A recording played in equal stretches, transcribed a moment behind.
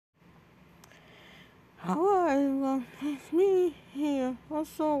Hello everyone, it's me here.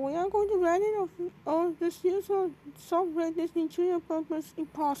 Also, we are going to write it of this user software this interior purpose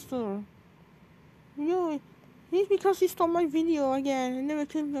imposter. Really, it's because he stole my video again and never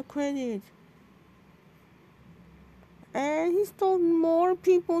took the credit. And he stole more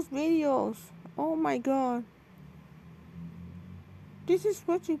people's videos. Oh my god. This is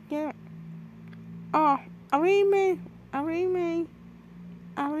what you get. Ah, I already made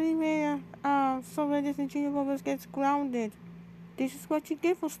software this interior purpose gets grounded. This is what you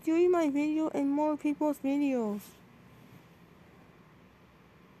get for stealing my video and more people's videos.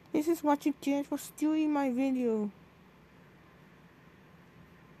 This is what you get for stealing my video.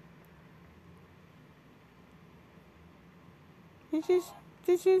 This is,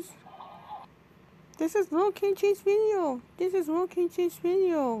 this is, this is Lil Kimchi's video. This is Lil Kimchi's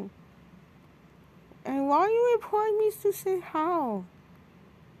video. And why you report me to say how?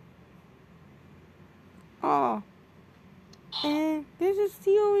 Oh, and this is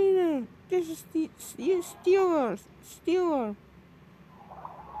stealing. This is you stealer.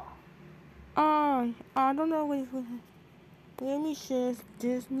 I don't know what it's. Let me say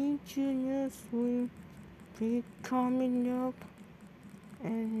Disney Junior will be coming up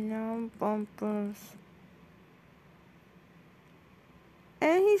and now bumpers.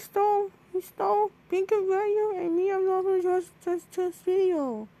 And he stole Pink and Value and me and Robert just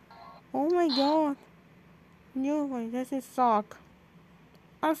video. Oh my god. No way, this is suck.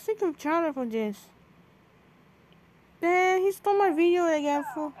 I'm sick of China for this. Then he stole my video again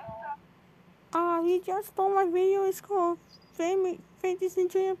for he just stole my video. It's called Famous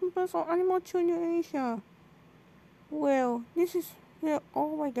Engineer Purpose on Animal Junior Asia. Well, this is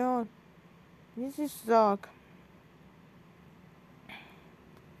oh my god. This is suck.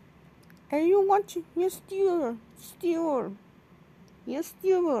 And you want to you stealer. You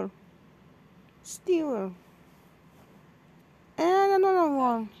stealer. And another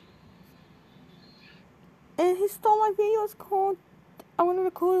one. And he stole my video. It's called I want to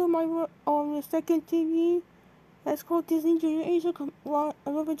record on the second TV. It's called Disney Junior Asia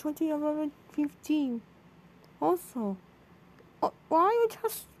 11/20 11/15. Also, why you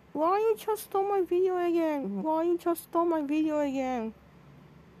just stole my video again? Why you just stole my video again?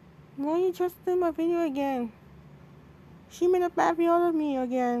 Why you just stole my video again? She made a bad video out of me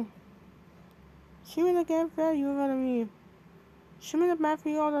again. She made a bad video out of me. She made a bad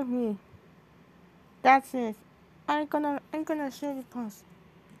video out of me. That's it. I'm gonna share the post.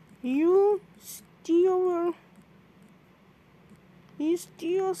 You steal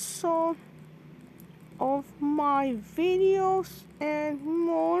some of my videos and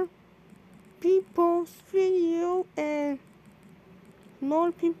more people's video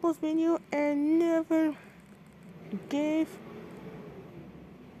and never gave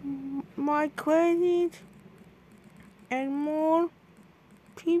my credit and more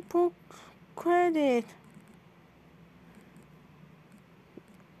people credit.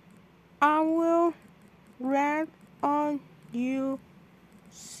 I will rant on you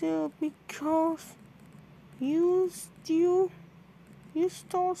so because you stole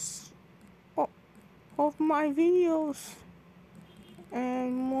of my videos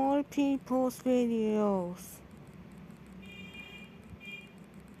and more people's videos.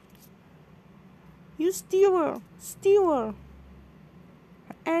 You stealer.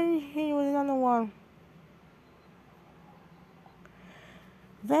 And here was another one.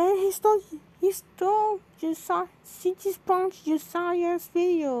 Then he stole City Sponge Josiah's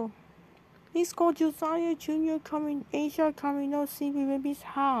video. It's called Josiah Junior Asia coming out see baby's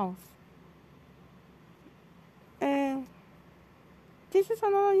house. And this is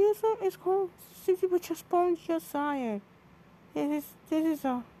another user. It's called City Sponge Josiah. This is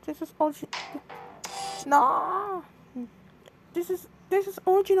original. No. This is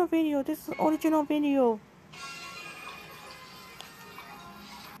original video. This is original video.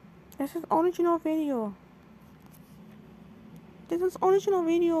 This is original video. This is original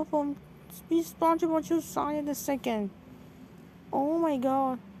video from SpongeBob Josiah the Second. Oh my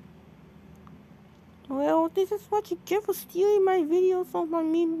god. Well, this is what you get for stealing my videos from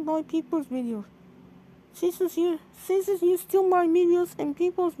my people's videos. Since you steal my videos and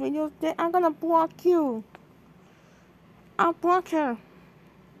people's videos, then I'm gonna block you. I'll block her.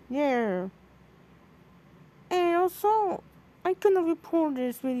 Yeah. And also, I'm gonna report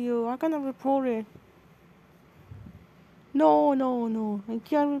this video. I'm gonna report it. No. I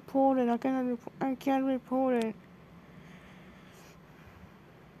can't report it. I can't report it.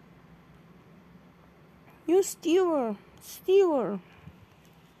 You stealer.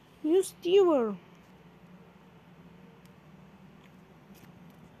 You stealer.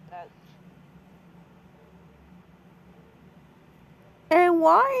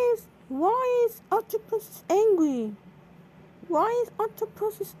 why is Octopus angry? Why is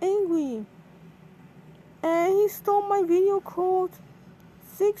Octopus angry? And he stole my video called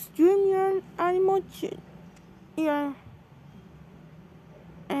 6 Junior Animal yeah.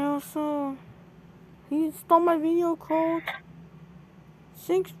 And also he stole my video called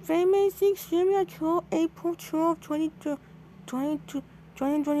 6 Junior 12 April 12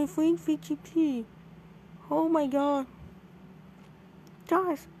 2023 VGP. Oh my god.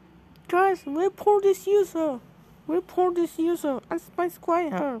 Guys, report this user. Report this user. I Spice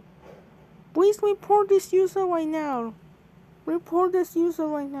her. Please report this user right now. Report this user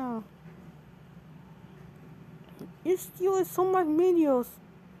right now. You steal so much videos.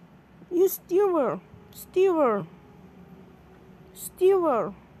 You stealer.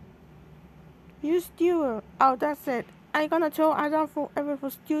 You stealer. Oh, that's it. I'm gonna tell Adam forever for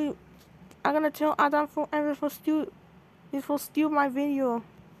steal. I'm gonna tell Adam forever for steal. This will steal my video.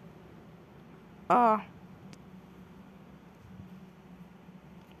 I'm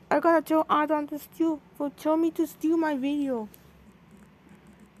gonna tell Adam to tell me to steal my video.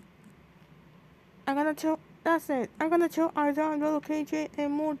 That's it. I'm gonna tell Adam to locate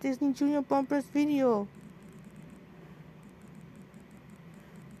and more Disney Junior Bumpers video.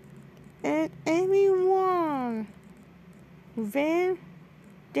 And everyone, then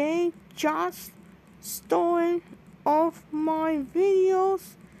they just stolen off my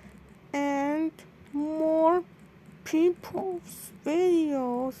videos and more people's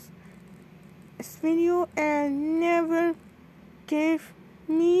video and never gave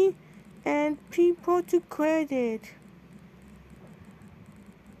me and people to credit.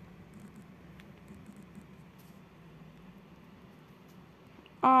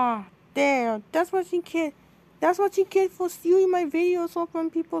 There. That's what you get. That's what you get for stealing my videos off from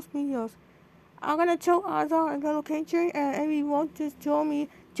people's videos. I'm gonna tell Ada and the location and everyone to tell me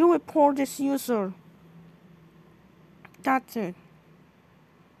to report this user. That's it.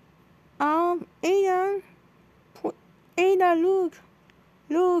 Ada,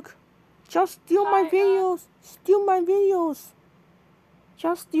 look. Just steal my videos. Just steal my videos.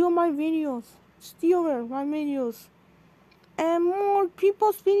 Steal my videos. And more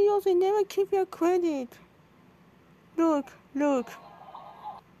people's videos and never give you credit. Look.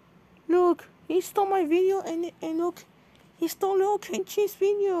 He stole my video and look. He stole little Kenchi's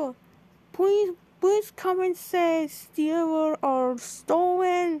video. Please come and say stealer or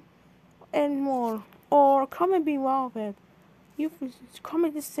stolen and more. Or come and be relevant. You come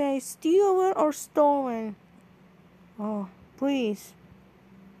and say stealer or stolen. Oh, please.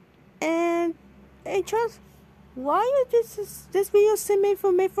 And just why is this video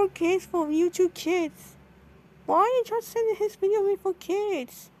made for kids, for YouTube kids? Why are you just sending his video made for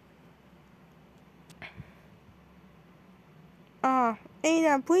kids?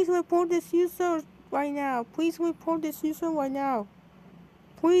 Ada, please report this user right now.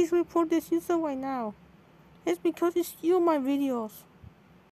 It's because he steal my videos.